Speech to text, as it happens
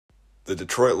The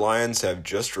Detroit Lions have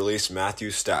just released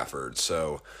Matthew Stafford,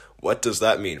 so what does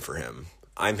that mean for him?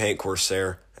 I'm Hank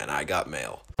Corsair, and I got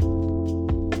mail.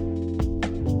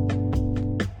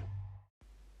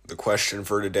 The question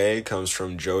for today comes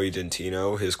from Joey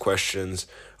Dentino. His question's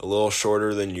a little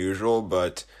shorter than usual,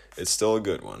 but it's still a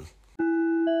good one.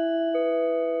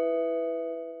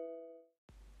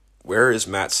 Where is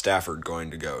Matt Stafford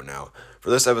going to go? Now, for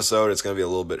this episode, it's going to be a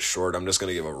little bit short. I'm just going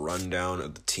to give a rundown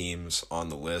of the teams on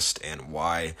the list and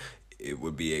why it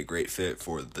would be a great fit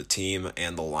for the team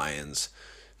and the Lions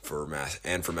for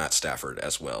Matt Stafford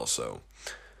as well. So,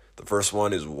 the first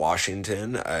one is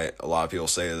Washington. A lot of people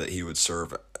say that he would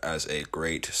serve as a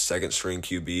great second-string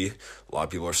QB. A lot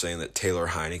of people are saying that Taylor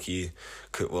Heinicke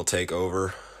will take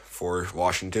over for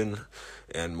Washington,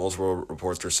 and multiple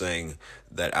reports are saying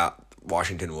that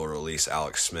Washington will release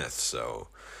Alex Smith, so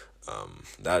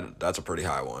that's a pretty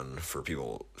high one for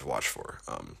people to watch for.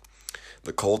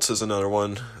 The Colts is another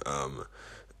one.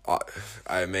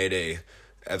 I made a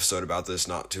episode about this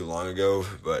not too long ago,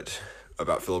 but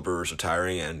about Phillip Rivers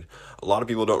retiring, and a lot of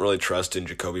people don't really trust in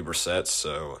Jacoby Brissett,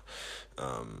 so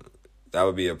that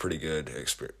would be a pretty good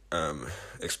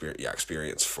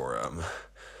experience for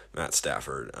Matt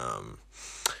Stafford.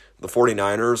 The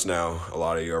 49ers, now a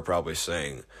lot of you are probably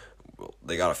saying,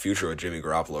 they got a future with Jimmy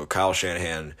Garoppolo. Kyle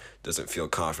Shanahan doesn't feel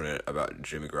confident about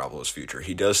Jimmy Garoppolo's future.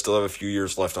 He does still have a few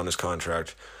years left on his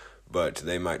contract, but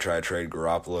they might try to trade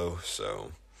Garoppolo,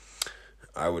 so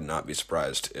I would not be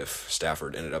surprised if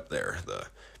Stafford ended up there. The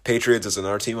Patriots is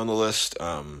another team on the list.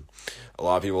 A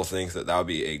lot of people think that would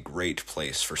be a great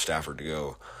place for Stafford to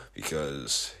go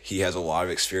because he has a lot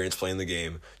of experience playing the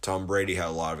game. Tom Brady had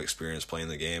a lot of experience playing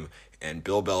the game, and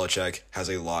Bill Belichick has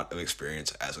a lot of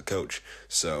experience as a coach.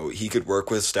 So he could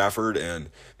work with Stafford and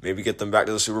maybe get them back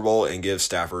to the Super Bowl and give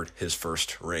Stafford his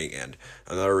first ring. And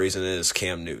another reason is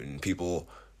Cam Newton. People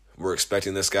were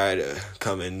expecting this guy to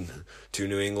come in to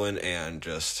New England and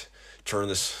just turn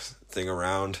this thing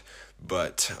around,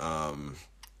 but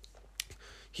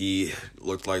he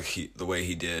looked like the way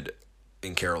he did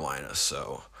in Carolina,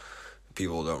 so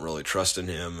people don't really trust in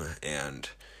him, and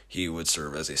he would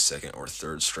serve as a second or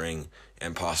third string,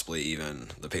 and possibly even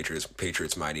the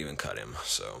Patriots might even cut him.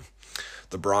 So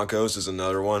the Broncos is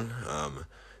another one.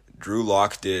 Drew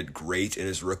Lock did great in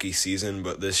his rookie season,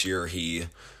 but this year he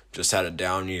just had a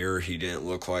down year. He didn't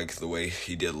look like the way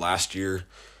he did last year,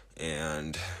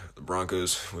 and the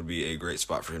Broncos would be a great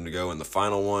spot for him to go. And the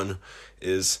final one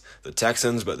is the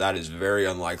Texans, but that is very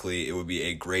unlikely. It would be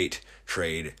a great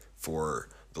trade for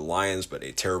the Lions, but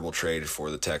a terrible trade for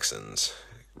the Texans,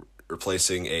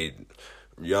 replacing a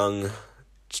young,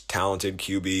 talented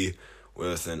QB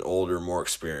with an older, more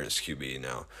experienced QB.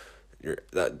 Now,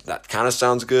 that kind of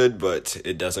sounds good, but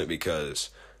it doesn't, because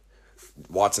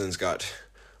Watson's got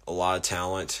a lot of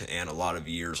talent and a lot of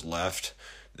years left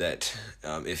that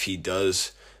if he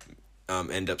does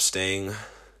end up staying,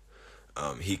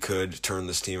 he could turn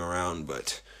this team around,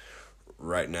 but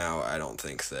right now I don't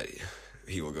think that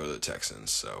he will go to the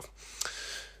Texans. So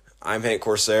I'm Hank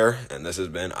Corsair, and this has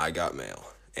been I Got Mail.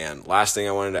 And last thing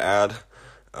I wanted to add,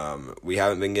 we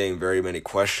haven't been getting very many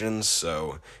questions,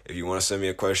 so if you want to send me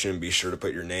a question, be sure to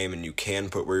put your name, and you can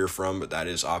put where you're from, but that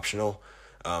is optional.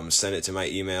 Send it to my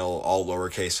email, all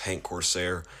lowercase,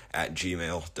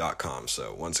 hankcorsair@gmail.com.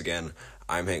 So once again,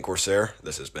 I'm Hank Corsair.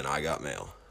 This has been I Got Mail.